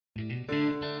was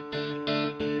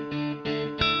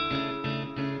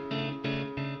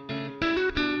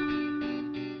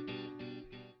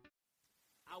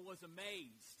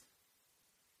amazed.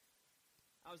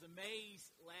 I was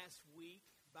amazed last week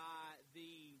by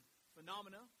the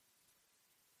phenomena,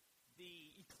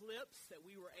 the eclipse that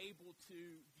we were able to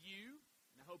view,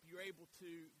 and I hope you were able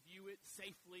to view it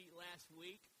safely last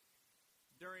week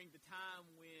during the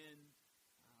time when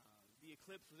the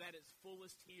eclipse was at its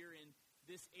fullest here in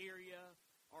this area.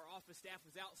 Our office staff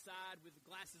was outside with the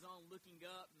glasses on looking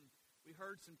up, and we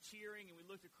heard some cheering, and we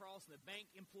looked across, and the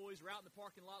bank employees were out in the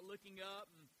parking lot looking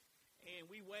up, and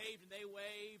we waved, and they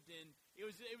waved, and it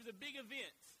was a big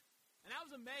event. And I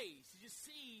was amazed to just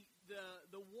see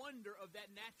the wonder of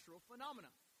that natural phenomena.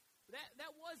 But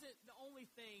that wasn't the only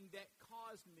thing that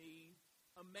caused me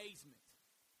amazement.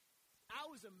 I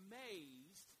was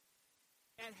amazed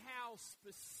at how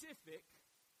specific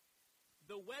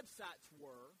the websites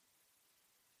were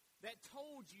that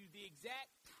told you the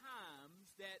exact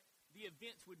times that the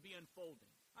events would be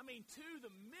unfolding. I mean, to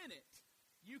the minute,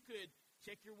 you could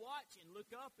check your watch and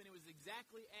look up, and it was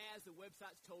exactly as the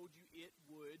websites told you it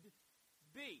would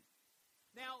be.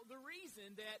 Now, the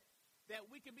reason that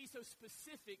we can be so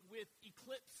specific with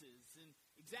eclipses and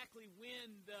exactly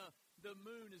when the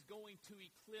moon is going to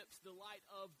eclipse the light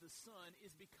of the sun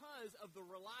is because of the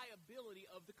reliability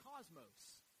of the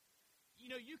cosmos. You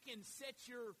know, you can set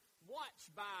your watch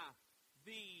by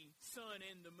the sun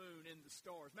and the moon and the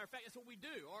stars. Matter of fact, that's what we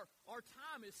do. Our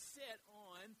time is set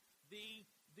on the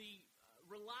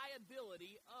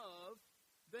reliability of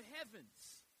the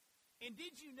heavens. And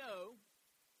did you know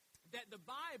that the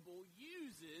Bible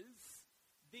uses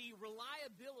the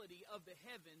reliability of the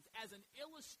heavens as an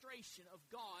illustration of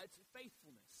God's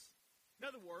faithfulness? In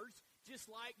other words, just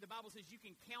like the Bible says you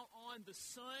can count on the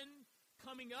sun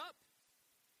coming up,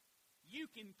 you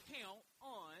can count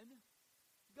on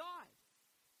God.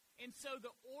 And so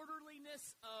the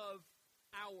orderliness of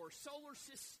our solar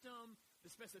system, the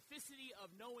specificity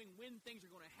of knowing when things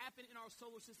are going to happen in our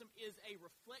solar system is a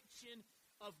reflection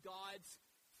of God's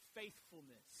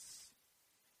faithfulness.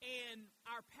 And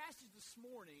our passage this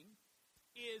morning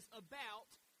is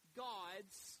about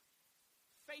God's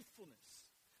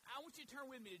faithfulness. I want you to turn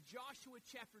with me to Joshua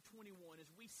chapter 21 as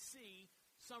we see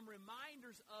some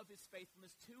reminders of his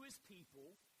faithfulness to his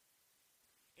people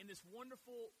in this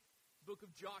wonderful book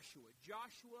of Joshua.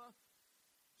 Joshua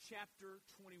chapter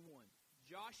 21.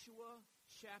 Joshua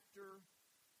chapter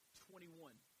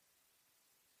 21.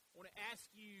 I want to ask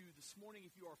you this morning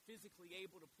if you are physically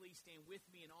able to please stand with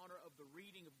me in honor of the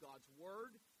reading of God's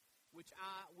Word, which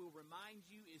I will remind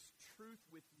you is truth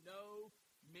with no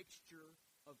mixture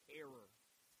of error.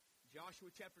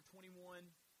 Joshua chapter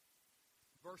 21,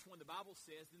 verse 1, the Bible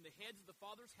says, "Then the heads of the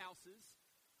fathers' houses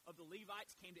of the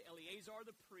Levites came to Eleazar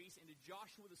the priest and to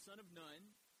Joshua the son of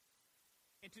Nun,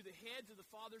 and to the heads of the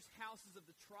fathers' houses of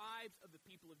the tribes of the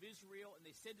people of Israel, and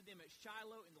they said to them at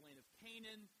Shiloh in the land of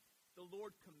Canaan, the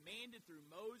Lord commanded through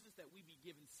Moses that we be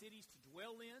given cities to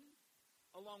dwell in,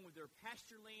 along with their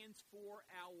pasture lands for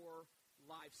our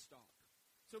livestock.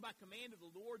 So by command of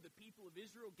the Lord, the people of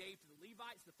Israel gave to the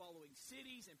Levites the following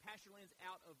cities and pasture lands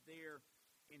out of their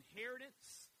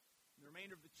inheritance." And the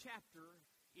remainder of the chapter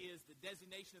is the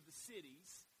designation of the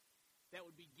cities that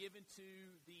would be given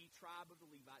to the tribe of the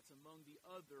Levites among the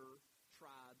other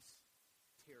tribes'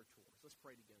 territories. Let's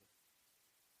pray together.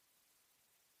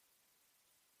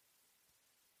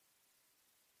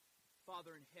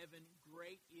 Father in heaven,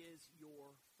 great is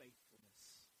your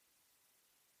faithfulness.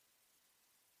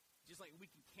 Just like we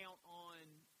can count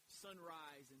on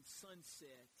sunrise and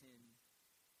sunset and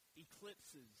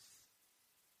eclipses,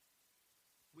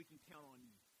 we can count on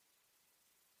you.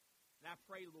 And I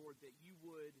pray, Lord, that you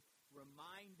would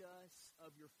remind us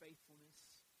of your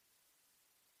faithfulness.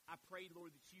 I pray,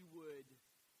 Lord, that you would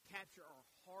capture our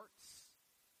hearts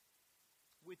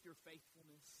with your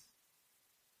faithfulness.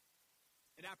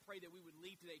 And I pray that we would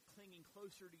leave today clinging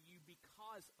closer to you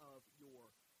because of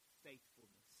your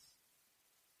faithfulness.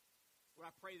 Lord,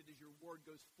 I pray that as your word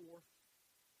goes forth,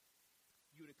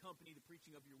 you would accompany the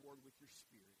preaching of your word with your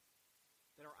Spirit,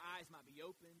 that our eyes might be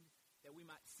opened, that we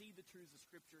might see the truths of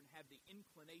Scripture and have the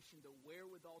inclination, the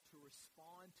wherewithal to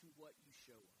respond to what you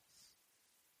show us.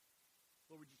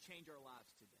 Lord, would you change our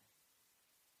lives today?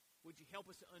 Would you help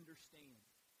us to understand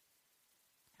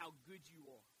how good you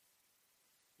are?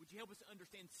 Would you help us to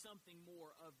understand something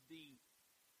more of the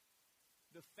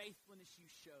faithfulness you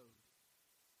showed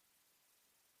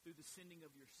through the sending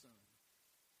of your Son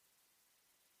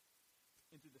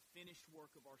and through the finished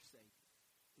work of our Savior,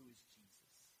 who is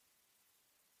Jesus?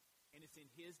 And it's in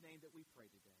his name that we pray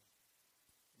today.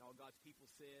 And all God's people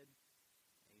said,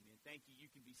 amen. Thank you.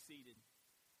 You can be seated.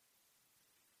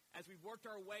 As we've worked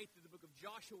our way through the book of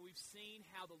Joshua, we've seen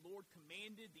how the Lord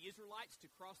commanded the Israelites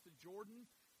to cross the Jordan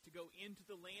to go into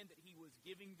the land that he was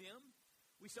giving them.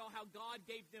 We saw how God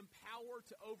gave them power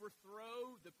to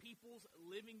overthrow the peoples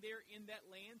living there in that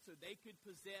land so they could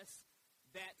possess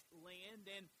that land.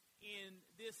 And in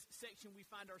this section we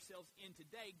find ourselves in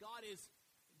today, God is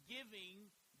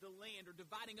giving the land or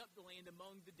dividing up the land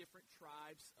among the different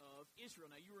tribes of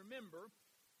Israel. Now you remember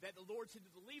that the Lord said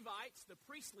to the Levites, the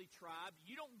priestly tribe,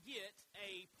 you don't get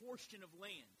a portion of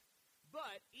land.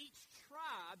 But each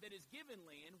tribe that is given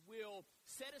land will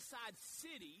set aside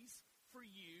cities for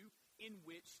you in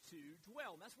which to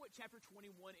dwell. And that's what chapter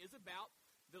 21 is about.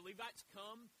 The Levites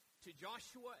come to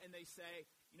Joshua and they say,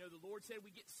 the Lord said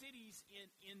we get cities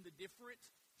in the different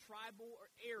tribal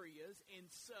areas.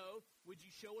 And so would you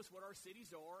show us what our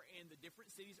cities are? And the different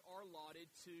cities are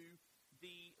allotted to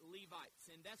the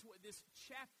Levites. And that's what this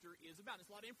chapter is about.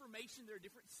 It's a lot of information. There are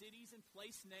different cities and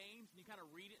place names. And you kind of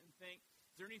read it and think,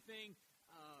 is there anything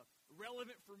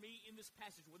relevant for me in this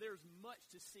passage? Well, there's much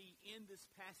to see in this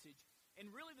passage.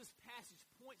 And really this passage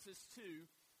points us to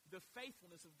the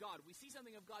faithfulness of God. We see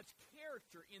something of God's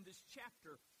character in this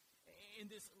chapter, in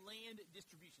this land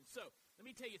distribution. So let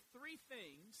me tell you three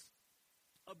things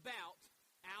about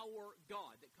our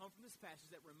God that come from this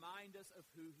passage that remind us of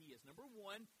who he is. Number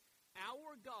one,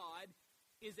 our God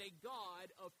is a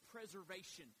God of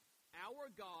preservation.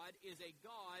 Our God is a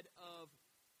God of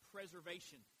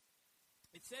preservation.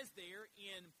 It says there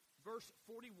in verse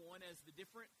 41, as the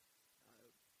different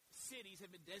cities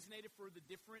have been designated for the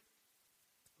different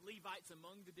Levites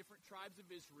among the different tribes of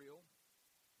Israel,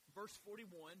 verse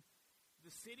 41,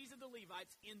 the cities of the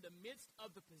Levites in the midst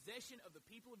of the possession of the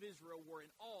people of Israel were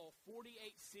in all 48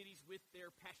 cities with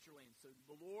their pasture lands. So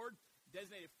the Lord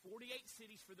designated 48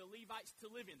 cities for the Levites to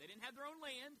live in. They didn't have their own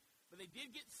land, but they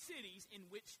did get cities in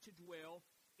which to dwell,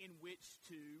 in which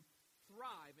to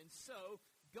thrive. And so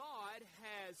God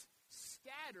has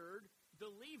scattered the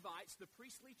Levites, the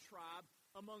priestly tribe,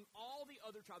 among all the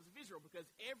other tribes of Israel, because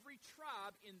every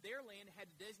tribe in their land had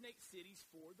to designate cities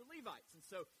for the Levites. And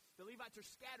so the Levites are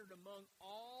scattered among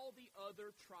all the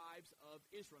other tribes of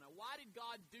Israel. Now, why did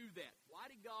God do that?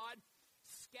 Why did God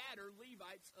scatter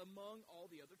Levites among all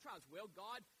the other tribes? Well,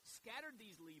 God scattered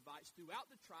these Levites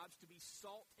throughout the tribes to be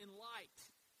salt and light.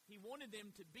 He wanted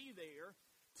them to be there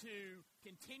to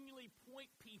continually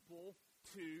point people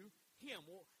to him.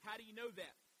 Well, how do you know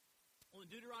that? Well,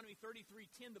 in Deuteronomy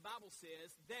 33:10, the Bible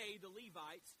says, they, the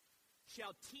Levites,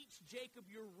 shall teach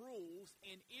Jacob your rules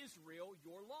and Israel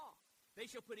your law. They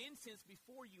shall put incense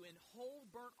before you and whole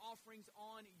burnt offerings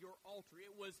on your altar.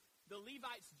 It was the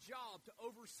Levites' job to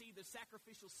oversee the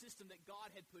sacrificial system that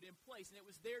God had put in place. And it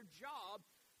was their job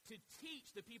to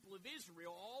teach the people of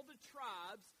Israel, all the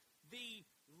tribes, the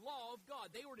law of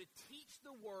God. They were to teach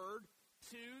the word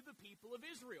to the people of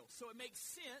Israel. So it makes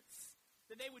sense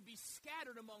that they would be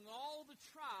scattered among all the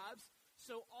tribes,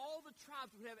 so all the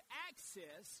tribes would have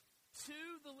access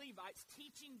to the Levites,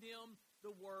 teaching them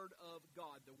the word of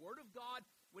God. The word of God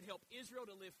would help Israel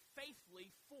to live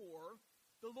faithfully for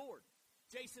the Lord.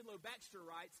 J. Sidlow Baxter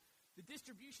writes, the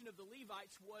distribution of the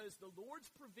Levites was the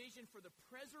Lord's provision for the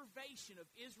preservation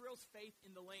of Israel's faith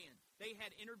in the land. They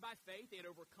had entered by faith, they had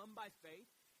overcome by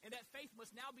faith, and that faith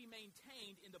must now be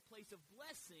maintained in the place of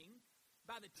blessing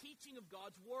by the teaching of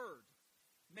God's word.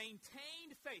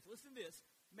 Maintained faith, listen to this,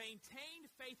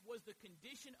 maintained faith was the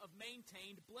condition of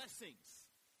maintained blessings.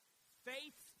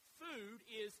 Faith's food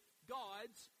is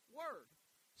God's word.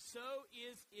 So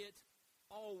is it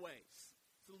always.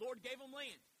 So the Lord gave them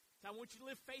land. So I want you to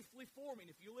live faithfully for me.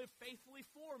 And if you live faithfully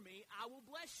for me, I will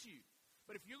bless you.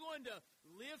 But if you're going to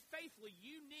live faithfully,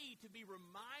 you need to be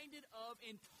reminded of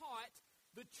and taught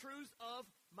the truths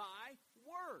of my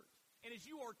word. And as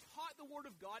you are taught the word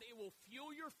of God, it will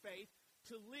fuel your faith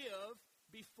to live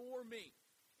before me.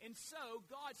 And so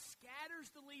God scatters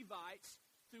the Levites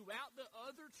throughout the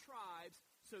other tribes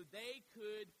so they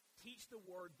could teach the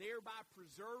word, thereby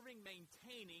preserving,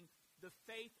 maintaining the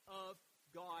faith of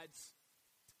God's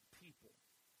people.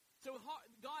 So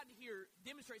God here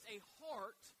demonstrates a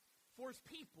heart for his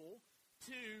people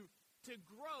to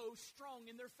grow strong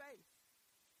in their faith.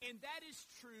 And that is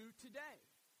true today.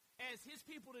 As his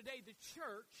people today, the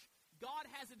church, God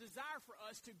has a desire for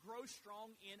us to grow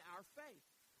strong in our faith.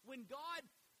 When God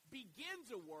begins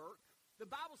a work, the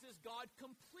Bible says God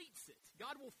completes it.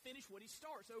 God will finish what he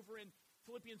starts. Over in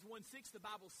Philippians 1:6, the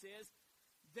Bible says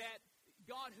that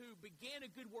God who began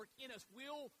a good work in us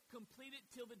will complete it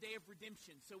till the day of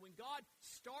redemption. So when God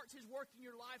starts his work in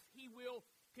your life, he will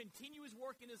continue his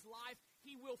work in his life.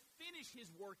 He will finish his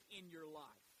work in your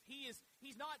life.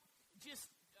 He's not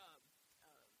just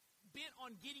bent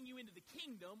on getting you into the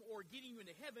kingdom or getting you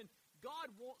into heaven. God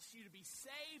wants you to be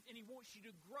saved, and he wants you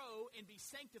to grow and be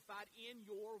sanctified in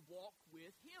your walk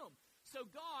with him. So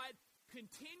God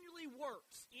continually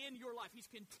works in your life. He's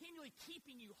continually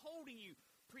keeping you, holding you,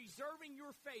 preserving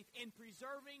your faith, and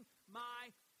preserving my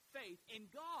faith. And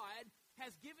God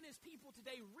has given his people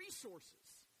today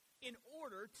resources in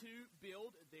order to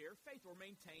build their faith or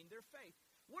maintain their faith.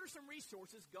 What are some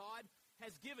resources God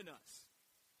has given us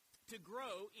to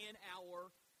grow in our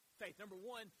faith? Number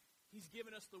one, he's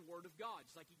given us the Word of God.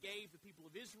 Just like he gave the people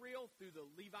of Israel through the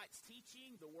Levites'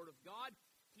 teaching, the Word of God,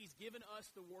 he's given us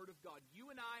the Word of God.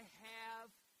 You and I have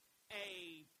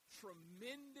a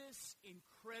tremendous,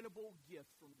 incredible gift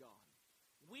from God.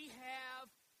 We have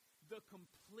the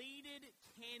completed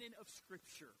canon of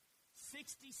Scripture,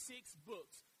 66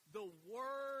 books, the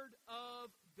Word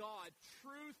of God,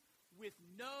 truth with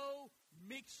no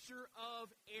mixture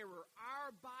of error.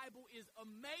 Our Bible is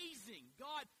amazing.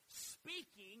 God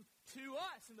speaking to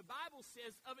us. And the Bible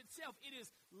says of itself, it is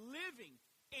living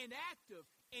and active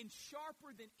and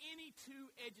sharper than any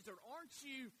two-edged sword.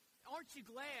 Aren't you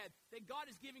glad that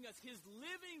God is giving us his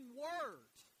living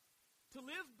word to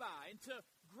live by and to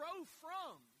grow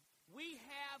from? We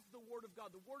have the Word of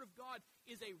God. The Word of God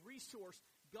is a resource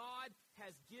God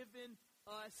has given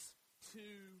us to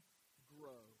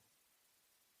grow.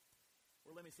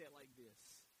 Or let me say it like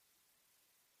this.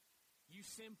 You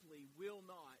simply will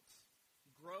not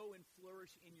grow and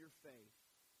flourish in your faith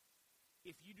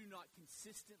if you do not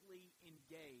consistently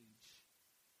engage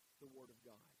the Word of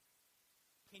God.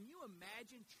 Can you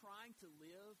imagine trying to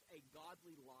live a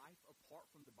godly life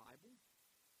apart from the Bible?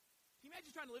 Can you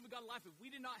imagine trying to live a godly life if we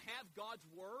did not have God's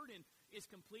Word in its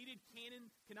completed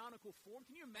canonical form?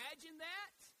 Can you imagine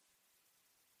that?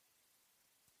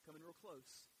 Coming real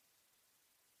close.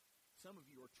 Some of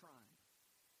you are trying.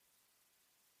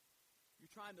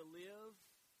 You're trying to live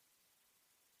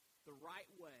the right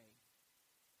way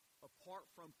apart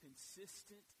from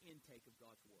consistent intake of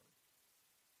God's Word.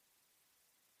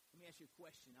 Let me ask you a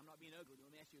question. I'm not being ugly, but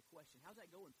let me ask you a question. How's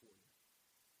that going for you?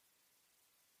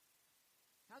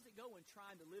 How's it going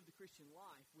trying to live the Christian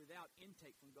life without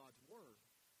intake from God's Word?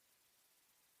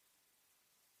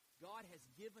 God has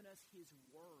given us his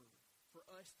Word for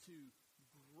us to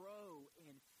grow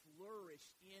and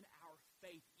flourish in our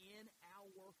faith, in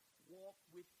our walk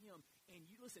with him. And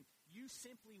you listen, you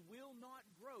simply will not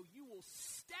grow. You will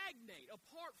stagnate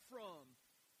apart from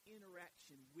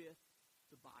interaction with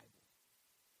the Bible.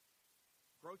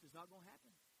 Growth is not going to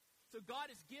happen. So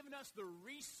God has given us the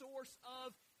resource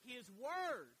of his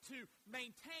Word to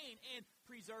maintain and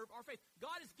preserve our faith.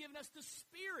 God has given us the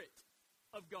Spirit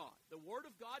of God, the Word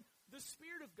of God, the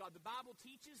Spirit of God. The Bible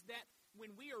teaches that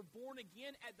when we are born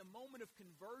again at the moment of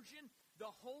conversion,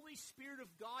 the Holy Spirit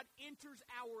of God enters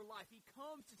our life. He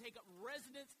comes to take up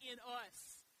residence in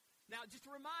us. Now, just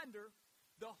a reminder,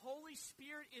 the Holy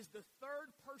Spirit is the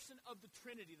third person of the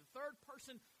Trinity, the third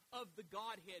person of the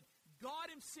Godhead.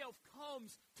 God himself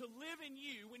comes to live in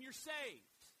you when you're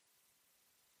saved.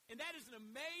 And that is an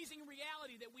amazing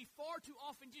reality that we far too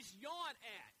often just yawn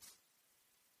at.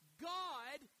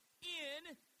 God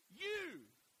in you.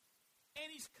 And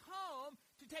he's come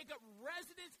to take up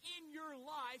residence in your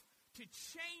life to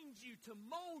change you, to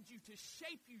mold you, to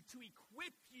shape you, to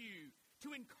equip you,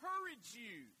 to encourage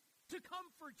you, to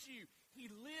comfort you.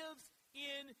 He lives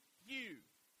in you.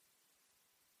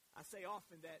 I say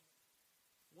often that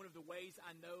one of the ways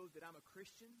I know that I'm a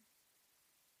Christian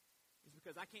is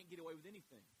because I can't get away with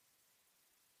anything.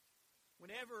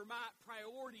 Whenever my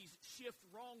priorities shift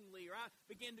wrongly or I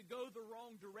begin to go the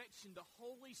wrong direction, the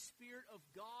Holy Spirit of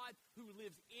God who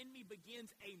lives in me begins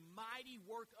a mighty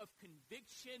work of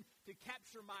conviction to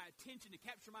capture my attention, to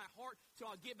capture my heart, so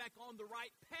I'll get back on the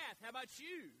right path. How about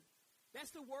you?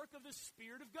 That's the work of the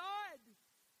Spirit of God,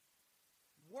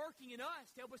 working in us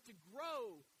to help us to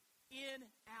grow in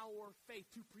our faith,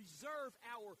 to preserve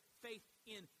our faith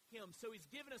in him. So he's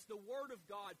given us the Word of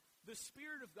God, the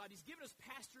Spirit of God. He's given us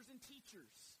pastors and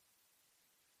teachers.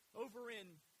 Over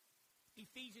in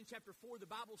Ephesians chapter 4, the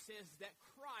Bible says that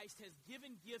Christ has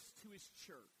given gifts to his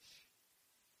church.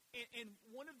 And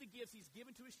one of the gifts he's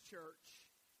given to his church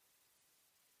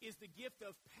is the gift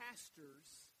of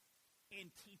pastors and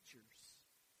teachers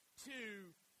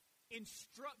to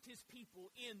instruct his people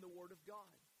in the Word of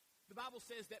God. The Bible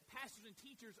says that pastors and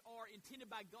teachers are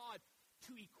intended by God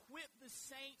to equip the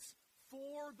saints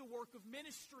for the work of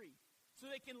ministry so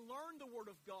they can learn the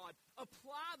Word of God,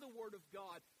 apply the Word of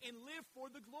God, and live for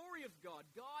the glory of God.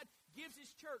 God gives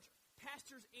his church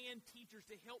pastors and teachers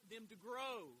to help them to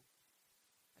grow.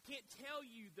 I can't tell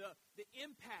you the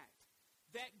impact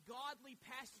that godly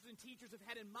pastors and teachers have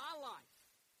had in my life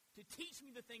to teach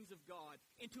me the things of God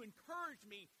and to encourage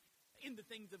me in the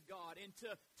things of God and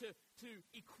to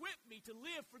equip me to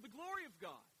live for the glory of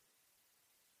God.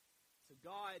 So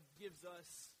God gives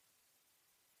us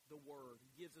the Word.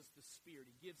 He gives us the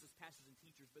Spirit. He gives us pastors and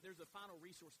teachers. But there's a final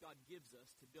resource God gives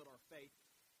us to build our faith.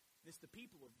 And it's the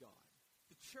people of God,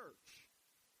 the church.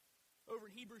 Over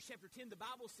in Hebrews chapter 10, the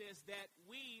Bible says that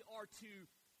we are to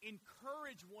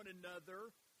encourage one another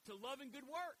to love and good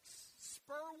works.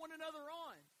 Spur one another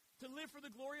on to live for the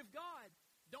glory of God.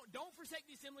 Don't forsake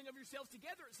the assembling of yourselves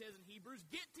together, it says in Hebrews.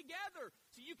 Get together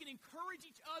so you can encourage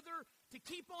each other to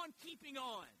keep on keeping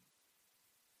on.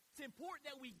 It's important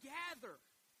that we gather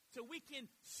so we can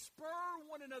spur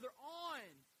one another on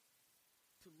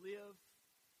to live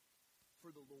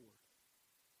for the Lord.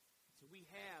 So we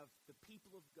have the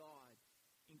people of God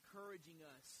encouraging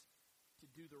us to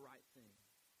do the right thing.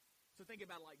 So think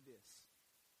about it like this.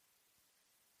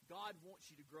 God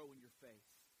wants you to grow in your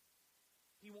faith.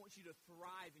 He wants you to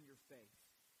thrive in your faith.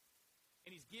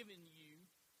 And He's given you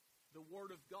the Word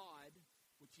of God,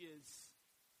 which is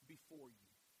before you.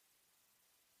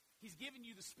 He's given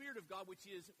you the Spirit of God, which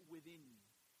is within you.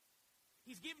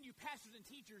 He's given you pastors and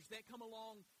teachers that come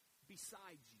along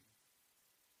beside you.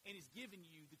 And He's given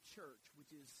you the church, which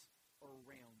is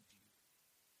around you,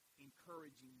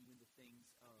 encouraging you in the things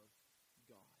of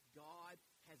God. God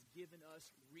has given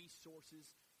us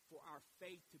resources for our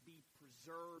faith to be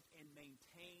preserved and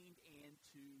maintained and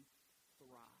to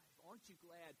thrive. Aren't you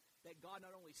glad that God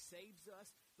not only saves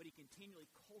us, but He continually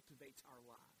cultivates our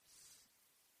lives?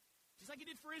 Just like He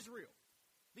did for Israel.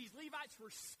 These Levites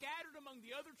were scattered among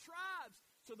the other tribes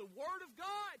so the Word of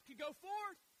God could go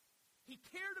forth. He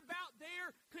cared about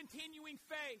their continuing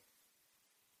faith.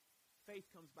 Faith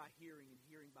comes by hearing, and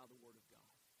hearing by the Word of God.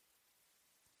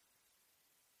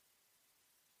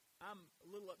 I'm a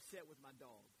little upset with my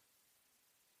dog.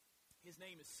 His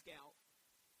name is Scout,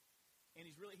 and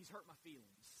he's hurt my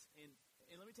feelings. And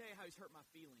let me tell you how he's hurt my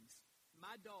feelings.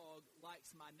 My dog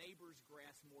likes my neighbor's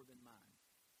grass more than mine.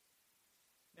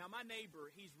 Now, my neighbor,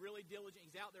 he's really diligent.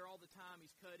 He's out there all the time.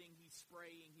 He's cutting, he's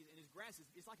spraying, and his grass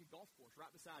it's like a golf course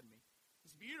right beside me.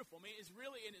 It's beautiful. I mean,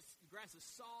 the grass is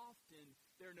soft, and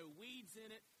there are no weeds in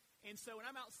it. And so when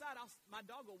I'm outside, my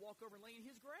dog will walk over and lay in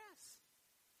his grass.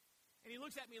 And he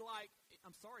looks at me like,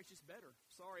 I'm sorry, it's just better.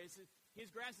 Sorry, his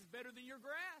grass is better than your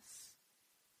grass.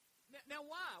 Now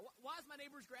why? Why is my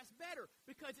neighbor's grass better?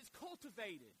 Because it's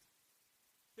cultivated.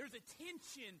 There's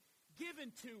attention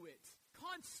given to it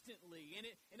constantly, and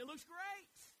it looks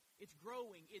great. It's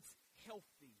growing. It's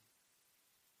healthy.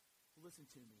 Listen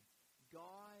to me.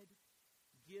 God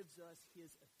gives us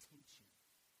His attention.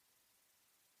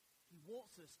 He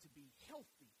wants us to be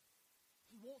healthy.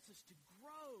 He wants us to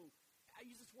grow. I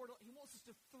use this word. He wants us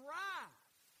to thrive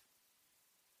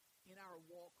in our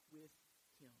walk with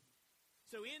Him.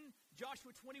 So in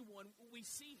Joshua 21, we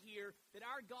see here that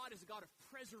our God is a God of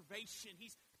preservation.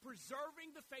 He's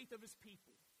preserving the faith of His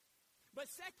people. But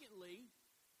secondly,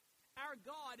 our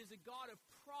God is a God of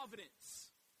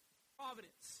providence.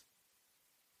 Providence.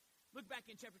 Look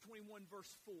back in chapter 21,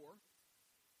 verse 4.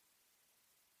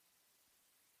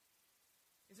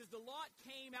 It says, the lot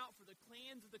came out for the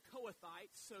clans of the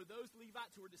Kohathites, so those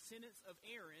Levites who were descendants of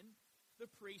Aaron, the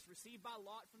priest, received by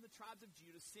lot from the tribes of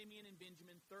Judah, Simeon and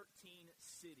Benjamin, 13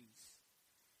 cities.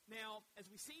 Now, as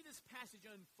we see this passage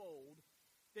unfold,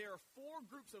 there are 4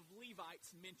 groups of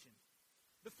Levites mentioned.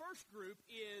 The first group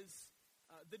is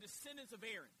the descendants of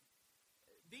Aaron.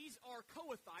 These are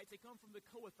Kohathites. They come from the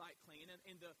Kohathite clan,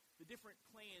 and the different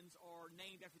clans are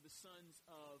named after the sons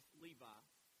of Levi.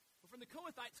 But from the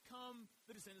Kohathites come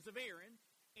the descendants of Aaron,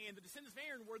 and the descendants of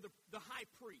Aaron were the high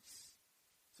priests.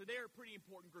 So they're a pretty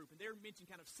important group, and they're mentioned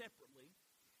kind of separately.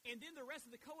 And then the rest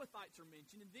of the Kohathites are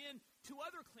mentioned, and then 2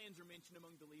 other clans are mentioned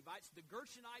among the Levites, the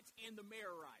Gershonites and the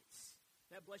Merarites.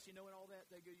 That bless you knowing all that?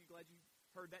 You glad you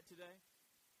heard that today?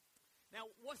 Now,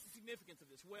 what's the significance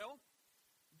of this? Well,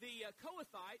 the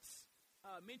Kohathites,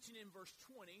 mentioned in verse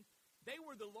 20, they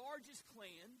were the largest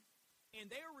clan, and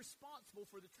they are responsible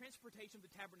for the transportation of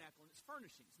the tabernacle and its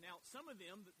furnishings. Now, some of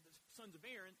them, the sons of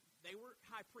Aaron, they were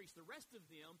high priests. The rest of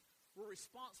them were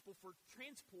responsible for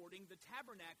transporting the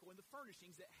tabernacle and the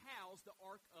furnishings that housed the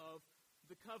Ark of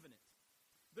the Covenant.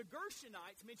 The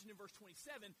Gershonites, mentioned in verse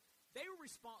 27, they were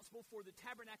responsible for the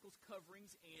tabernacle's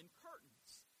coverings and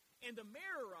curtains. And the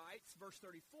Merarites, verse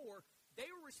 34, they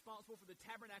were responsible for the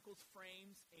tabernacle's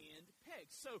frames and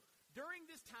pegs. So during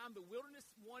this time, the wilderness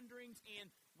wanderings, and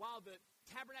while the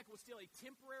tabernacle was still a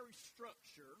temporary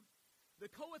structure, the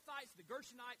Kohathites, the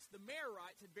Gershonites, the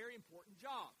Merarites had very important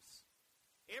jobs.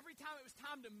 Every time it was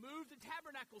time to move the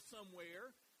tabernacle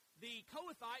somewhere, The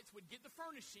Kohathites would get the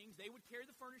furnishings. They would carry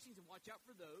the furnishings and watch out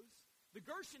for those. The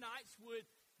Gershonites would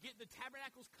get the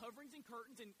tabernacle's coverings and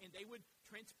curtains, and they would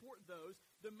transport those.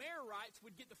 The Merarites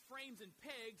would get the frames and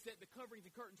pegs that the coverings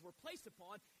and curtains were placed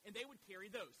upon, and they would carry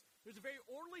those. There's a very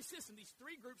orderly system, these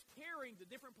three groups carrying the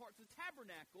different parts of the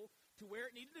tabernacle to where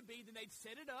it needed to be. Then they'd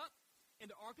set it up, and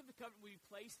the Ark of the Covenant would be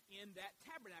placed in that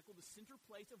tabernacle, the center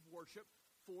place of worship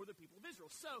for the people of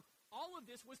Israel. So all of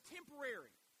this was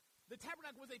temporary. The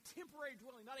tabernacle was a temporary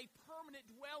dwelling, not a permanent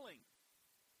dwelling.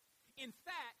 In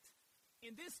fact,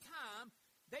 in this time,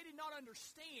 they did not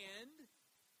understand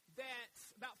that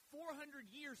about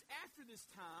 400 years after this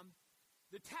time,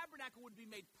 the tabernacle would be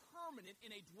made permanent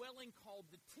in a dwelling called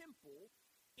the temple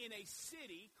in a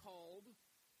city called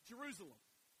Jerusalem.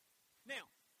 Now,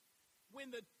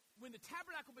 when the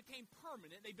tabernacle became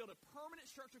permanent, they built a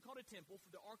permanent structure called a temple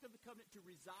for the Ark of the Covenant to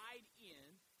reside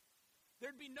in.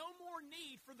 There'd be no more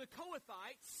need for the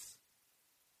Kohathites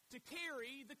to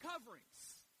carry the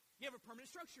coverings. You have a permanent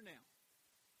structure now.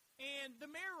 And the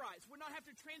Merarites would not have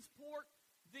to transport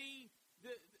the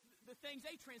things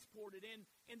they transported,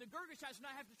 and the Gershonites would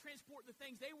not have to transport the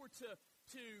things they were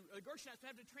Gershonites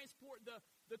would have to transport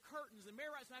the curtains, and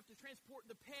Merarites would have to transport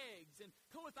the pegs, and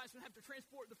Kohathites would have to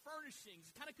transport the furnishings.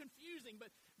 It's kind of confusing, but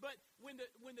when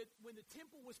the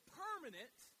temple was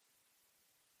permanent,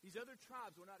 these other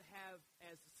tribes would not have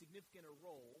as significant a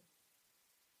role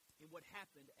in what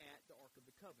happened at the Ark of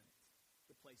the Covenant,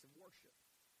 the place of worship.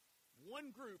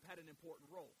 One group had an important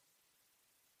role,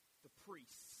 the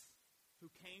priests,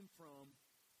 who came from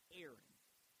Aaron.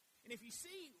 And if you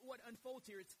see what unfolds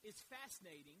here, it's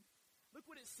fascinating. Look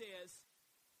what it says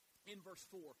in verse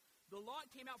 4. The lot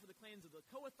came out for the clans of the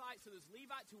Kohathites, so those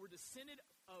Levites who were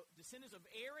descendants of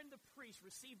Aaron the priest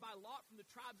received by lot from the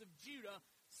tribes of Judah,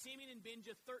 Simeon, and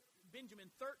Benjamin,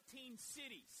 13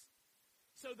 cities.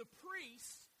 So the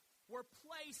priests were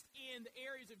placed in the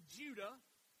areas of Judah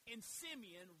and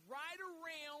Simeon right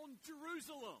around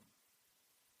Jerusalem,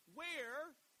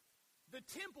 where the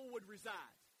temple would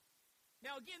reside.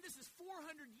 Now again, this is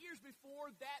 400 years before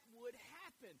that would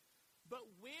happen. But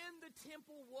when the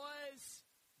temple was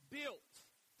built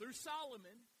through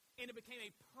Solomon, and it became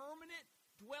a permanent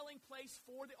dwelling place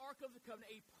for the Ark of the Covenant,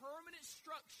 a permanent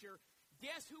structure,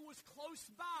 guess who was close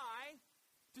by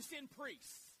to send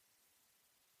priests?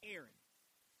 Aaron.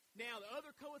 Now, the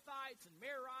other Kohathites and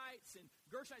Merarites and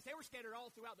Gershonites, they were scattered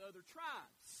all throughout the other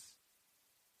tribes.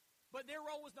 But their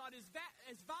role was not as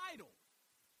vital.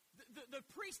 The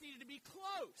priests needed to be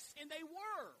close, and they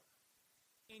were.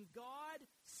 And God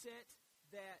set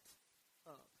that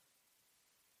up.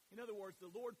 In other words,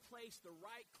 the Lord placed the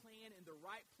right clan in the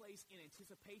right place in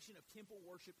anticipation of temple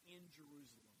worship in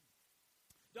Jerusalem.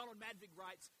 Donald Madvig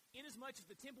writes, inasmuch as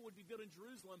the temple would be built in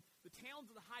Jerusalem, the towns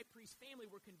of the high priest family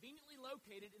were conveniently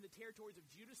located in the territories of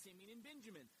Judah, Simeon, and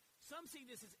Benjamin. Some see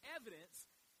this as evidence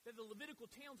that the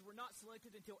Levitical towns were not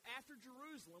selected until after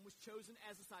Jerusalem was chosen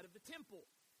as the site of the temple.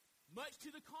 Much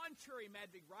to the contrary,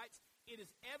 Madvig writes, it is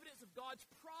evidence of God's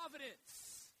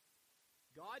providence.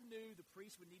 God knew the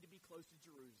priests would need to be close to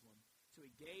Jerusalem, so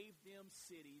he gave them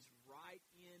cities right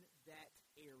in that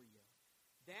area.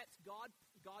 That's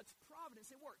God's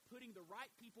providence at work, putting the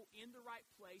right people in the right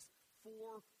place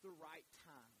for the right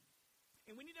time.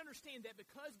 And we need to understand that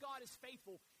because God is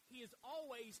faithful, he is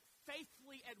always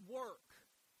faithfully at work.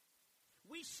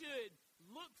 We should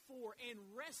look for and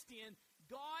rest in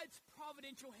God's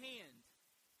providential hand.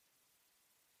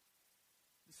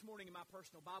 This morning in my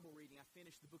personal Bible reading, I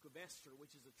finished the book of Esther,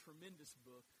 which is a tremendous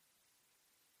book.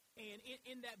 And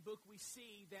in that book, we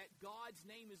see that God's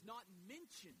name is not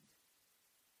mentioned.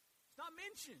 It's not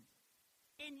mentioned.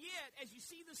 And yet, as you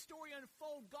see the story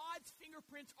unfold, God's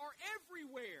fingerprints are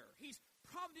everywhere. He's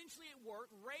providentially at work,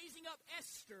 raising up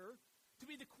Esther to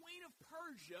be the queen of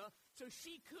Persia so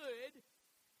she could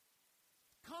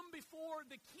come before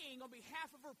the king on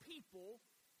behalf of her people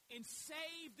and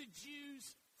save the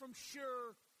Jews from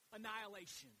sure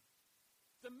annihilation.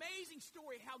 It's an amazing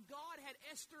story how God had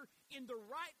Esther in the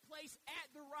right place at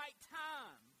the right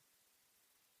time.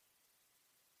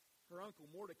 Her uncle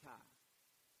Mordecai,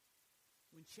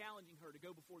 when challenging her to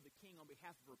go before the king on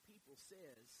behalf of her people,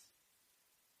 says,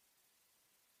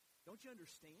 don't you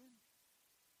understand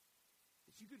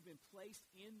that you could have been placed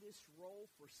in this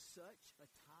role for such a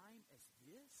time as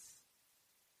this?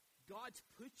 God's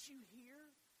put you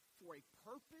here for a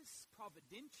purpose,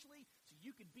 providentially, so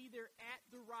you could be there at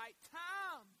the right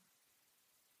time.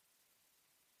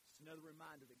 It's another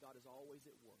reminder that God is always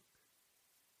at work.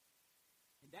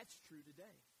 And that's true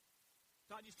today. It's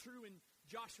not just true in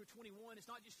Joshua 21. It's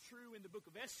not just true in the book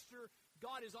of Esther.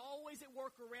 God is always at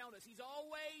work around us. He's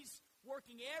always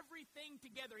working everything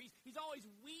together. He's always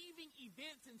weaving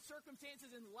events and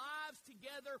circumstances and lives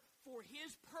together for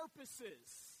His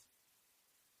purposes.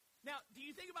 Now, do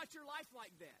you think about your life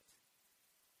like that?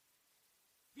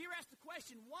 Do you ever ask the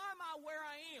question, why am I where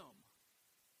I am?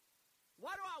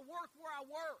 Why do I work where I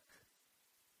work?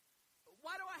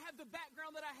 Why do I have the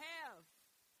background that I have?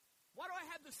 Why do I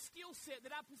have the skill set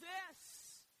that I possess?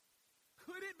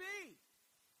 Could it be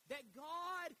that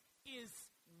God is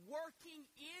working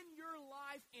in your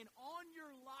life and on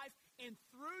your life and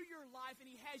through your life, and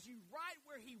He has you right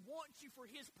where He wants you for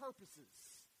His purposes?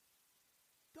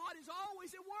 God is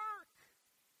always at work.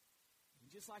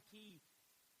 And just like He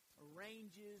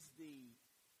arranges the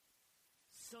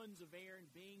sons of Aaron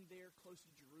being there close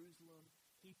to Jerusalem,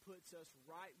 He puts us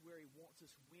right where He wants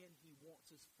us when He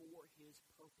wants us for His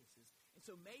purposes. And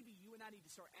so maybe you and I need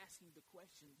to start asking the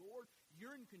question, Lord,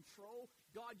 You're in control.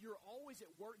 God, You're always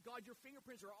at work. God, Your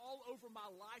fingerprints are all over my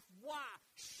life. Why?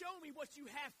 Show me what You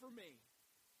have for me.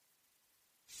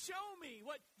 Show me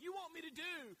what You want me to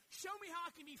do. Show me how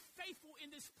I can be faithful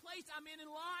in this place I'm in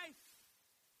life.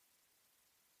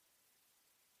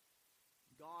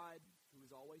 God, who is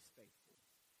always faithful,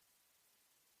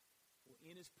 will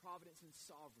in His providence and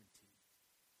sovereignty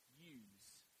use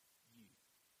you.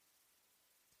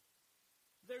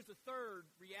 There's a third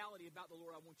reality about the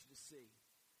Lord I want you to see.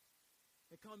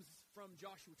 It comes from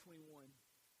Joshua 21.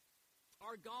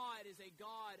 Our God is a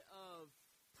God of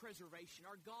preservation.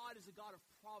 Our God is a God of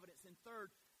providence. And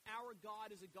third, our God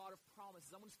is a God of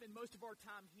promises. I'm going to spend most of our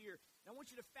time here. And I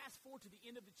want you to fast forward to the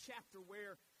end of the chapter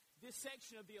where this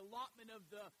section of the allotment of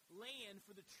the land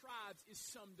for the tribes is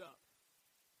summed up.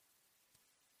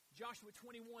 Joshua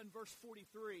 21, verse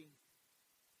 43.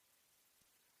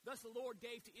 Thus the Lord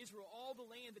gave to Israel all the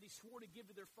land that He swore to give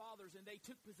to their fathers, and they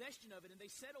took possession of it, and they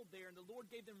settled there, and the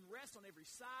Lord gave them rest on every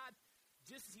side,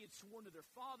 just as He had sworn to their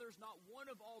fathers. Not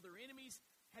one of all their enemies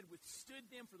had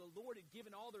withstood them, for the Lord had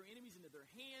given all their enemies into their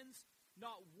hands.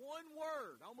 Not one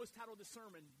word, I almost titled the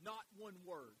sermon, Not One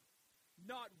Word.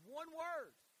 Not one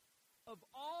word of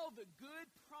all the good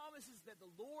promises that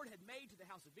the Lord had made to the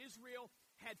house of Israel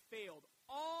had failed.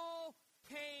 All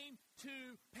came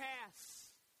to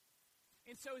pass.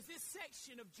 And so as this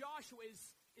section of Joshua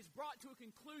is brought to a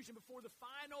conclusion before the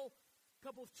final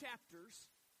couple of chapters,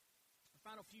 the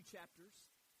final few chapters,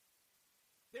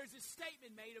 there's a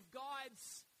statement made of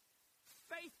God's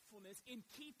faithfulness in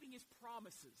keeping His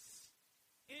promises.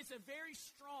 And it's a very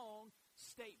strong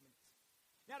statement.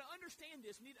 Now, to understand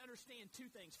this, we need to understand two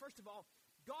things. First of all,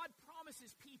 God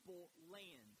promises people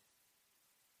land.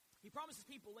 He promises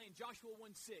people land. Joshua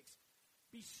 1:6.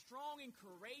 Be strong and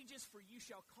courageous, for you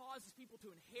shall cause His people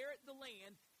to inherit the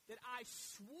land that I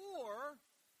swore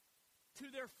to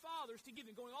their fathers to give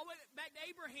them. Going all the way back to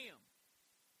Abraham.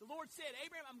 The Lord said,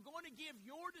 Abraham, I'm going to give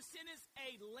your descendants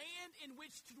a land in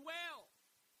which to dwell.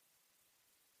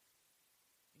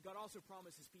 And God also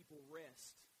promises people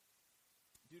rest.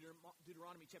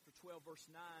 Deuteronomy chapter 12, verse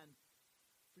 9.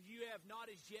 For you have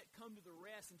not as yet come to the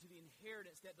rest and to the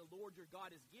inheritance that the Lord your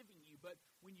God is giving you. But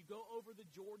when you go over the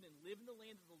Jordan and live in the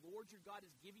land that the Lord your God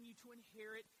is giving you to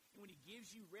inherit, and when He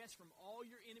gives you rest from all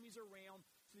your enemies around,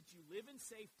 so that you live in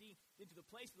safety, then to the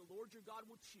place that the Lord your God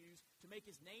will choose to make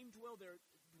His name dwell there,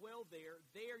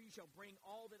 there you shall bring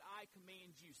all that I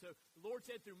command you. So the Lord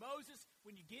said through Moses,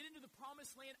 when you get into the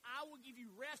promised land, I will give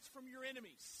you rest from your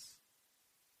enemies.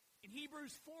 In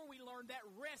Hebrews 4, we learned that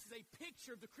rest is a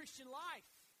picture of the Christian life.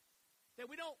 That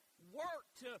we don't work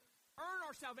to earn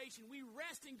our salvation. We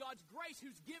rest in God's grace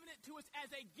who's given it to us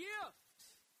as a gift.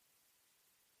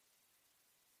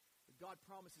 But God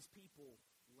promises people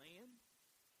land,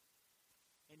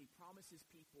 and He promises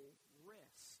people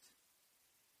rest.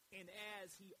 And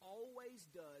as He always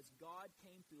does, God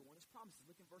came through on His promises.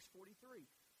 Look in verse 43.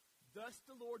 Thus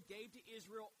the Lord gave to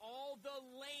Israel all the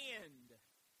land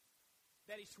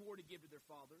that He swore to give to their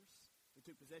fathers. They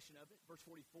took possession of it. Verse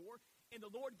 44. And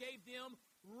the Lord gave them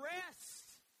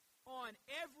rest on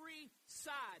every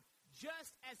side,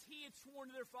 just as He had sworn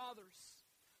to their fathers.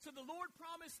 So the Lord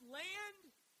promised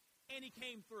land, and He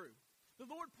came through.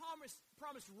 The Lord promised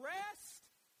rest,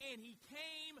 and He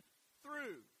came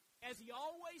through. As He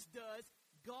always does,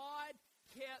 God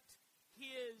kept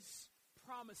His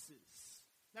promises.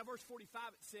 Now, verse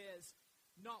 45, it says,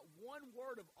 not one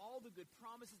word of all the good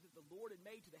promises that the Lord had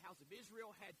made to the house of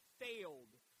Israel had failed.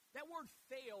 That word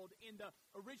failed in the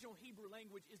original Hebrew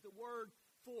language is the word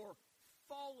for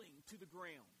falling to the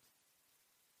ground.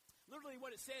 Literally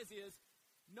what it says is,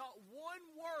 not one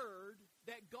word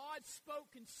that God spoke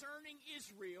concerning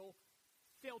Israel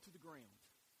fell to the ground.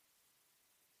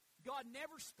 God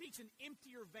never speaks an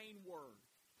empty or vain word.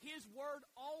 His word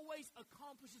always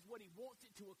accomplishes what he wants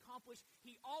it to accomplish.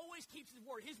 He always keeps his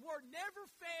word. His word never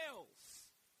fails,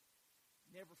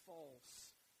 never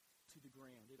falls to the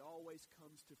ground. It always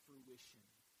comes to fruition.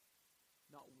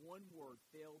 Not one word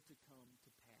failed to come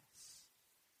to pass.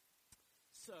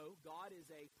 So, God is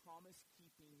a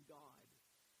promise-keeping God.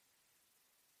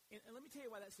 And let me tell you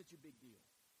why that's such a big deal.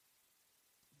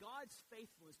 God's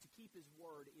faithfulness to keep his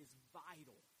word is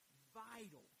vital.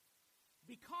 Vital.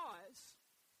 Because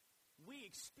we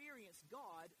experience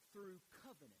God through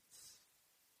covenants.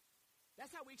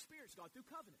 That's how we experience God, through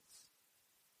covenants.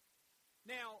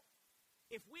 Now,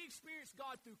 if we experience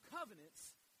God through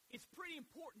covenants, it's pretty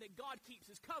important that God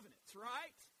keeps his covenants,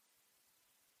 right?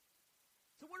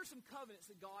 So what are some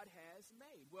covenants that God has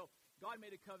made? Well, God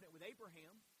made a covenant with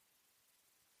Abraham.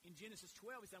 In Genesis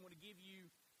 12, he said, I'm going to give you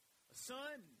a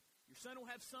son. Your son will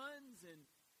have sons, and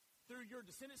through your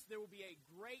descendants there will be a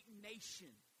great nation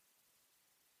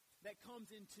that comes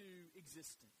into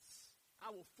existence. I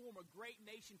will form a great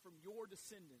nation from your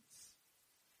descendants.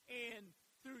 And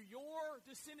through your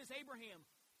descendants, Abraham,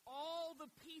 all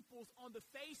the peoples on the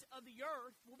face of the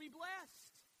earth will be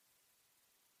blessed.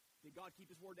 Did God keep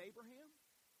his word to Abraham?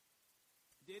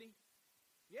 Did he?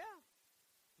 Yeah.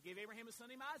 He gave Abraham a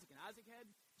son named Isaac, and Isaac had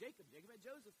Jacob. Jacob had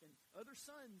Joseph and other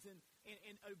sons, and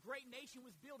a great nation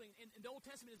was building. And the Old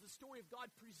Testament is the story of God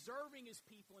preserving his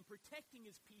people and protecting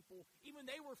his people. Even when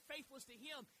they were faithless to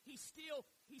him, he still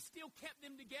kept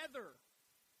them together.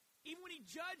 Even when he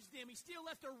judged them, he still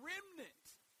left a remnant.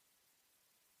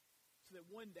 So that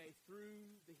one day,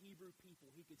 through the Hebrew people,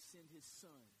 he could send his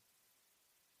son,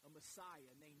 a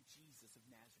Messiah named Jesus of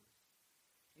Nazareth.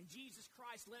 And Jesus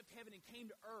Christ left heaven and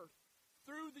came to earth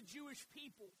through the Jewish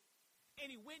people. And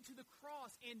he went to the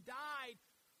cross and died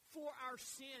for our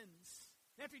sins.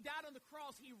 And after he died on the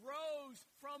cross, he rose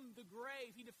from the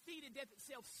grave. He defeated death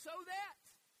itself so that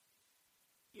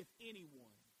if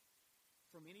anyone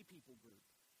from any people group,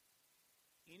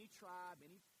 any tribe,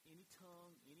 any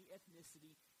tongue, any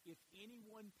ethnicity, if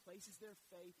anyone places their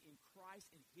faith in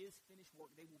Christ and his finished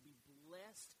work, they will be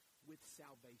blessed with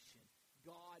salvation.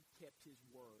 God kept his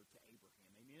word to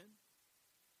Abraham. Amen?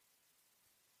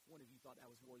 One of you thought that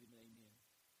was worthy of an amen.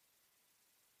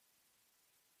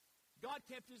 God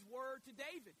kept his word to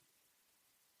David.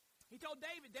 He told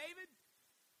David, David,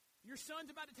 your son's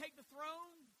about to take the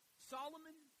throne,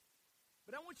 Solomon.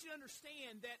 But I want you to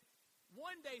understand that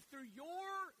one day through your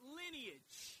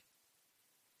lineage,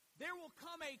 there will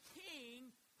come a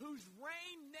king whose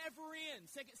reign never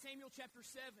ends. 2 Samuel chapter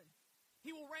 7.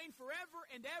 He will reign forever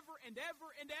and ever and ever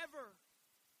and ever.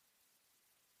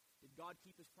 Did God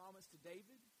keep his promise to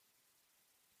David?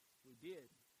 He did.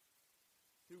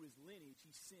 Through his lineage, he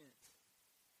sent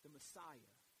the Messiah,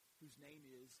 whose name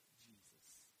is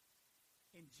Jesus.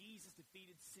 And Jesus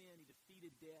defeated sin. He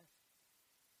defeated death.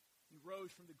 He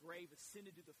rose from the grave,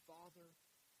 ascended to the Father,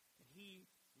 and he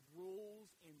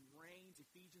rules and reigns.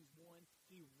 Ephesians 1,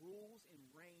 he rules and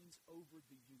reigns over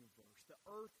the universe. The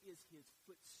earth is his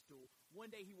footstool. One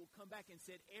day he will come back and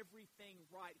set everything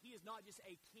right. He is not just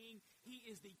a king, he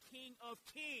is the King of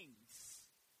kings.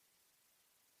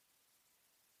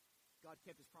 God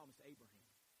kept his promise to Abraham.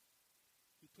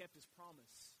 He kept his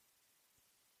promise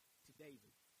to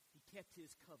David. He kept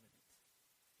his covenant.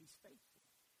 He's faithful.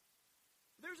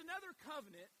 There's another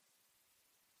covenant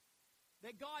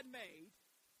that God made,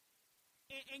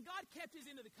 and God kept his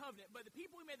end of the covenant, but the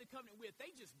people he made the covenant with,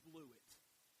 they just blew it.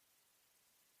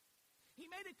 He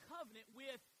made a covenant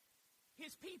with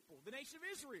his people, the nation of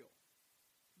Israel.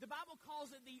 The Bible calls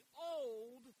it the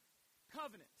Old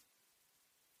Covenant.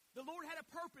 The Lord had a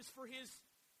purpose for his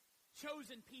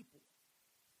chosen people.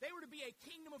 They were to be a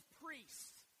kingdom of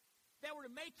priests that were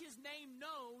to make his name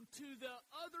known to the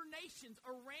other nations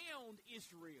around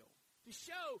Israel, to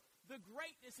show the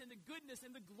greatness and the goodness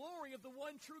and the glory of the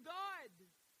one true God.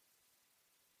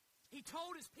 He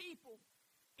told his people,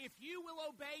 if you will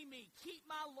obey me, keep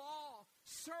my law,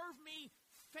 serve me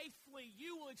faithfully,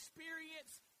 you will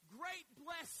experience great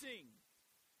blessing.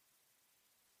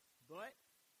 But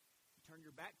if you turn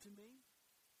your back to me,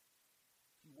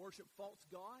 if you worship false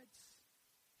gods,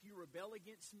 if you rebel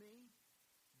against me,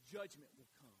 judgment will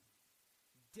come.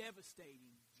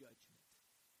 Devastating judgment.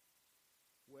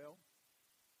 Well,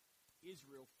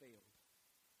 Israel failed.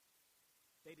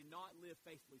 They did not live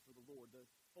faithfully for the Lord. The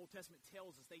Old Testament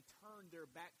tells us they turned their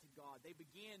back to God. They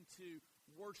began to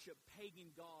worship pagan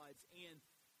gods and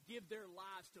give their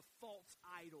lives to false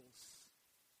idols.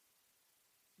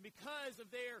 Because of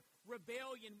their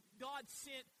rebellion, God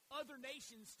sent other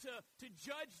nations to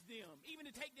judge them, even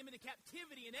to take them into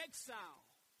captivity and exile.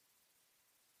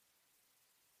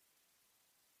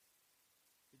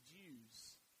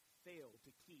 failed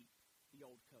to keep the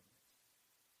old covenant.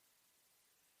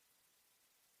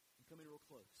 I'm coming real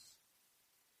close.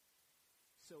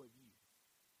 So have you.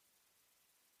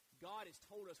 God has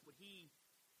told us what he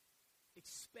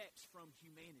expects from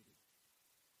humanity.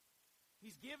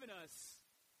 He's given us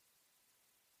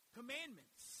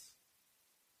commandments,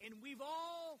 and we've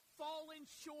all fallen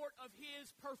short of his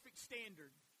perfect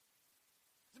standard.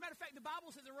 As a matter of fact, the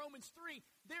Bible says in Romans 3,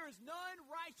 there is none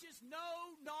righteous,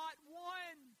 no, not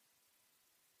one.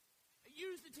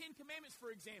 Use the Ten Commandments, for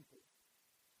example,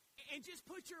 and just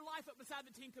put your life up beside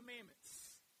the Ten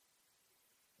Commandments.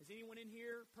 Has anyone in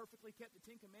here perfectly kept the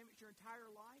Ten Commandments your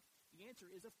entire life? The answer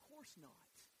is, of course not.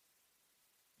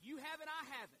 You haven't, I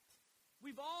haven't.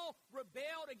 We've all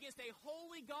rebelled against a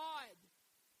holy God.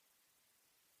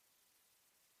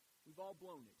 We've all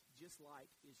blown it, just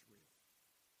like Israel.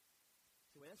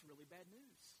 So that's really bad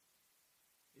news.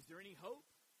 Is there any hope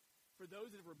for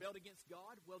those that have rebelled against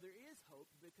God? Well, there is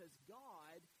hope because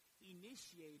God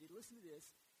initiated, listen to this,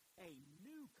 a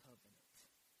new covenant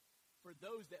for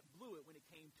those that blew it when it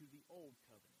came to the old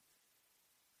covenant.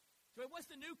 So what's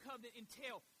the new covenant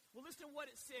entail? Well, listen to what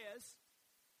it says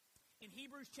in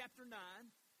Hebrews chapter 9,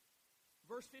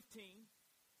 verse 15.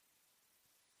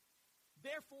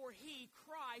 Therefore he,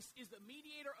 Christ, is the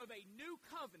mediator of a new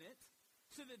covenant,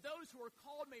 so that those who are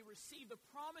called may receive the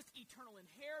promised eternal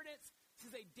inheritance,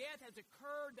 since a death has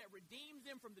occurred that redeems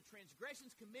them from the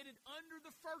transgressions committed under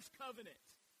the first covenant.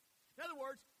 In other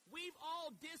words, we've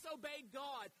all disobeyed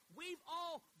God. We've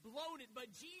all blown it.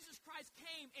 But Jesus Christ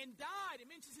came and died.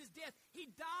 It mentions his death. He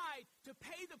died to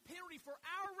pay the penalty for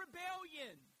our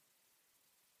rebellion.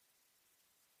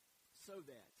 So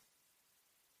that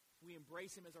if we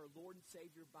embrace him as our Lord and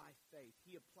Savior by faith,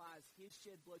 he applies his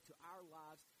shed blood to our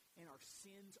lives and our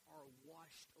sins are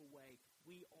washed away.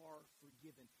 We are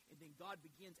forgiven. And then God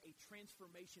begins a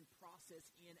transformation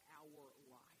process in our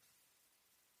life.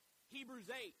 Hebrews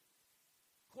 8.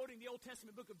 Quoting the Old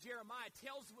Testament book of Jeremiah,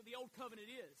 tells us what the Old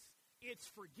Covenant is. It's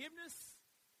forgiveness,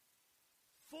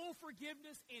 full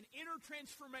forgiveness, and inner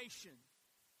transformation.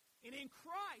 And in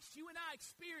Christ, you and I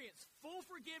experience full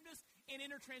forgiveness and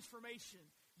inner transformation.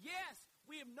 Yes,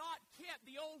 we have not kept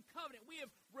the Old Covenant. We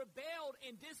have rebelled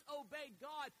and disobeyed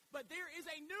God, but there is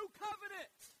a new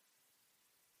covenant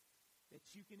that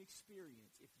you can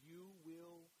experience if you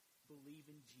will believe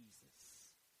in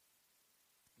Jesus.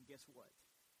 And guess what?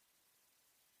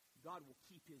 God will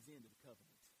keep his end of the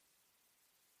covenant.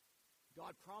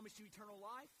 God promised you eternal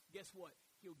life. Guess what?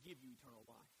 He'll give you eternal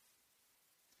life.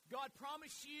 God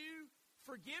promised you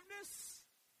forgiveness.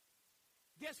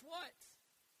 Guess what?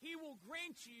 He will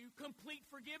grant you complete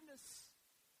forgiveness.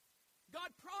 God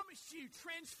promised you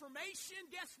transformation.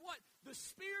 Guess what? The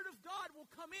Spirit of God will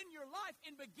come in your life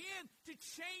and begin to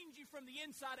change you from the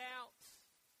inside out.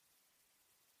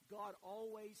 God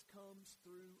always comes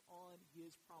through on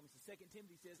his promises. 2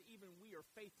 Timothy says, even we are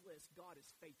faithless, God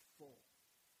is faithful.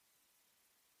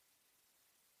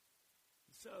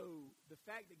 So the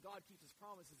fact that God keeps his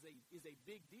promises is a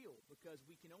big deal because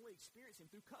we can only experience him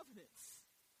through covenants.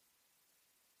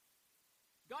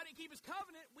 God didn't keep his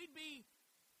covenant, we'd be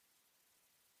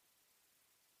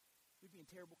in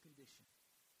terrible condition.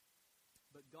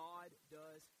 But God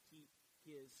does keep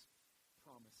his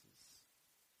promises.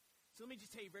 So let me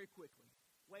just tell you very quickly,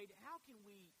 Wade, how can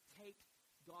we take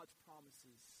God's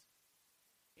promises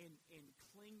and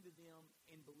cling to them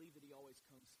and believe that he always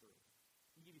comes through?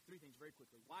 I'll give you three things very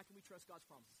quickly. Why can we trust God's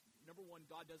promises? Number one,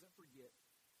 God doesn't forget.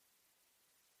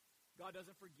 God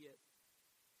doesn't forget.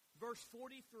 Verse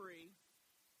 43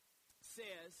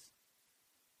 says,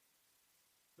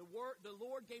 the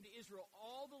Lord gave to Israel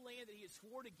all the land that he had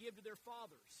swore to give to their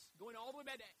fathers. Going all the way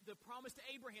back to the promise to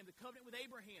Abraham, the covenant with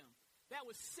Abraham. That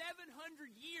was 700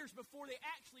 years before they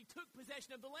actually took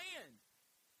possession of the land.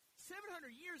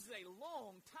 700 years is a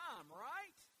long time,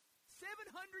 right? 700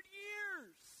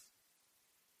 years.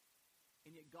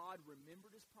 And yet God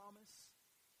remembered his promise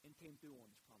and came through on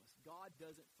his promise. God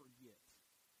doesn't forget.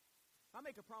 If I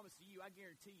make a promise to you, I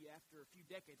guarantee you after a few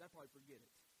decades, I'd probably forget it.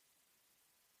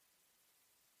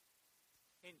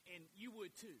 And you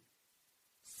would too.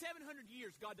 700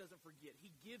 years, God doesn't forget.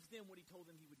 He gives them what he told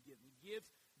them he would give them. He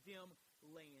gives them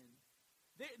land.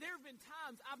 There have been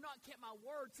times I've not kept my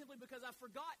word simply because I've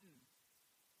forgotten.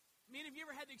 Many of you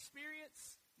ever had the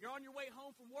experience? You're on your way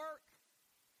home from work.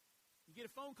 You get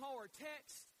a phone call or a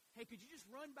text. Hey, could you just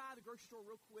run by the grocery store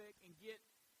real quick and get,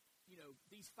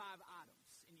 these 5 items?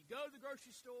 And you go to the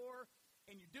grocery store,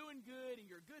 and you're doing good, and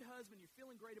you're a good husband, you're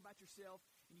feeling great about yourself,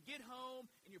 and you get home,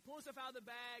 and you're pulling stuff out of the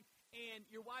bag, and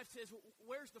your wife says, well,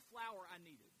 where's the flour I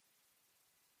needed?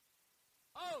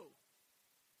 Oh,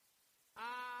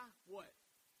 what?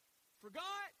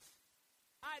 Forgot.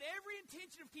 I had every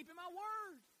intention of keeping my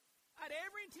word. I had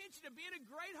every intention of being a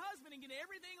great husband and getting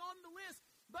everything on the list.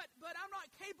 But I'm not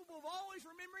capable of always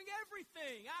remembering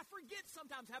everything. I forget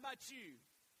sometimes. How about you?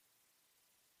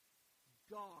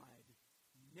 God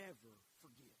never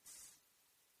forgets.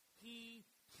 He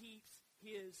keeps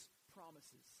his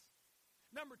promises.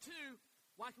 Number two,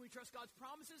 why can we trust God's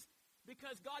promises?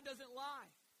 Because God doesn't lie.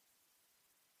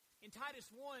 In Titus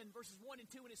 1, verses 1 and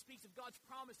 2, when it speaks of God's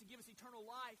promise to give us eternal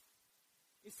life,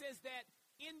 it says that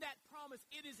in that promise,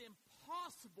 it is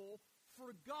impossible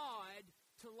for God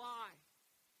to lie.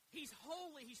 He's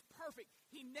holy. He's perfect.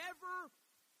 He never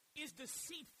is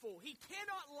deceitful. He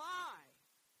cannot lie.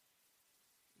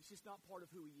 It's just not part of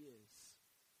who he is.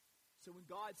 So when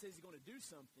God says he's going to do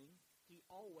something, he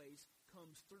always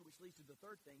comes through, which leads to the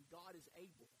third thing. God is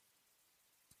able.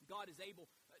 God is able.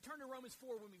 Turn to Romans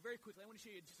 4 with me very quickly. I want to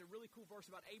show you just a really cool verse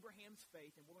about Abraham's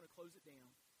faith, and we're going to close it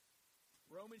down.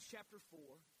 Romans chapter 4.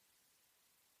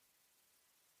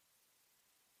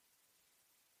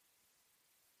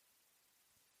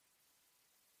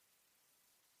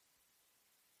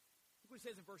 Look what it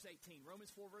says in verse 18.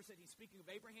 Romans 4, verse 18. Speaking of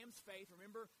Abraham's faith,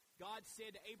 remember, God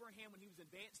said to Abraham when he was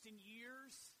advanced in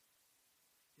years,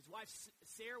 his wife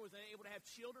Sarah was unable to have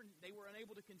children. They were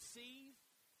unable to conceive.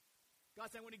 God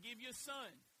said, I'm going to give you a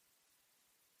son.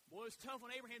 Boy, it was tough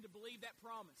on Abraham to believe that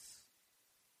promise.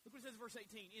 Look what it says in verse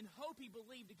 18. In hope he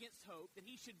believed against hope that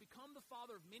he should become the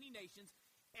father of many nations,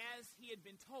 as he had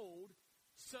been told,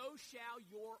 so shall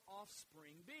your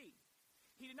offspring be.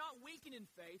 He did not weaken in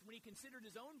faith when he considered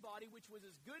his own body, which was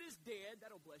as good as dead.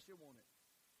 That'll bless you, won't it?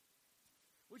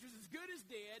 Which was as good as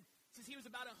dead since he was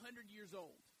about 100 years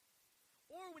old.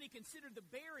 Or when he considered the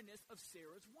barrenness of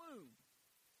Sarah's womb.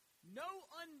 No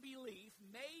unbelief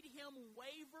made him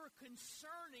waver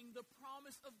concerning the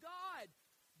promise of God,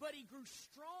 but he grew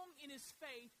strong in his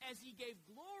faith as he gave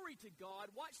glory to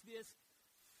God. Watch this.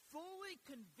 Fully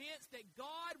convinced that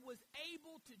God was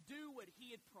able to do what he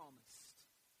had promised.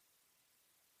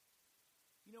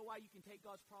 You know why you can take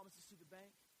God's promises to the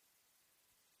bank?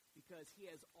 Because he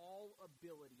has all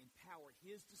ability and power at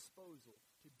his disposal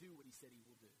to do what he said he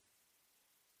will do.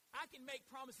 I can make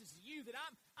promises to you that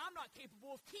I'm not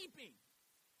capable of keeping.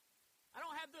 I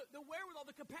don't have the wherewithal,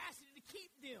 the capacity to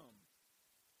keep them.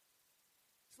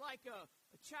 It's like a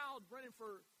child running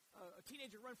for, a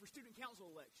teenager running for student council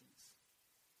elections.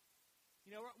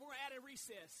 You know, we're at a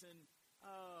recess and,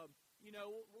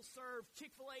 we'll serve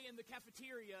Chick-fil-A in the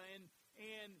cafeteria and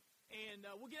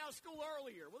we'll get out of school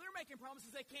earlier. Well, they're making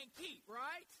promises they can't keep,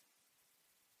 right?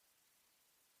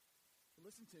 But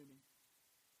listen to me.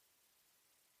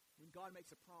 When God makes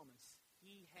a promise,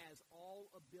 he has all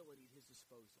ability at his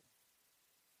disposal.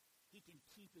 He can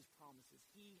keep his promises.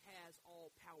 He has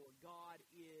all power. God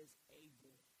is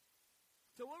able.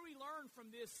 So what do we learn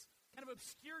from this kind of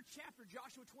obscure chapter,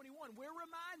 Joshua 21? We're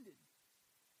reminded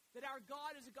that our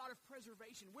God is a God of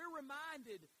preservation. We're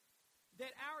reminded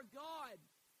that our God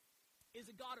is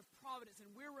a God of providence,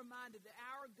 and we're reminded that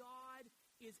our God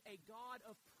is a God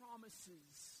of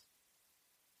promises.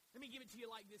 Let me give it to you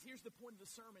like this. Here's the point of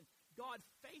the sermon. God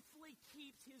faithfully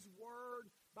keeps his word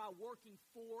by working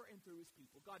for and through his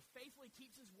people. God faithfully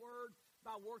keeps his word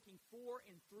by working for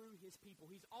and through his people.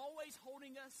 He's always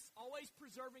holding us, always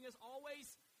preserving us,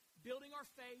 always building our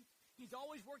faith. He's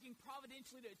always working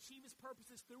providentially to achieve his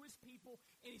purposes through his people,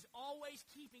 and he's always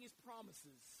keeping his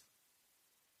promises.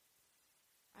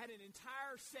 I had an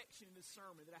entire section in this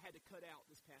sermon that I had to cut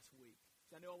out this past week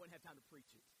because I knew I wouldn't have time to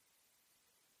preach it.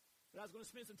 But I was going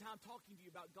to spend some time talking to you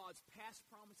about God's past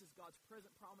promises, God's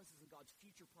present promises, and God's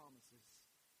future promises.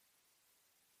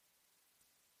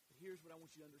 But here's what I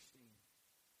want you to understand.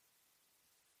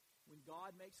 When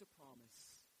God makes a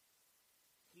promise,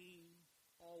 he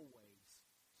always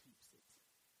keeps it.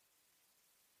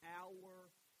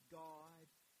 Our God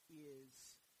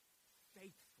is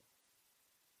faithful.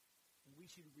 And we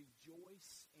should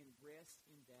rejoice and rest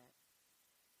in that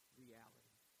reality.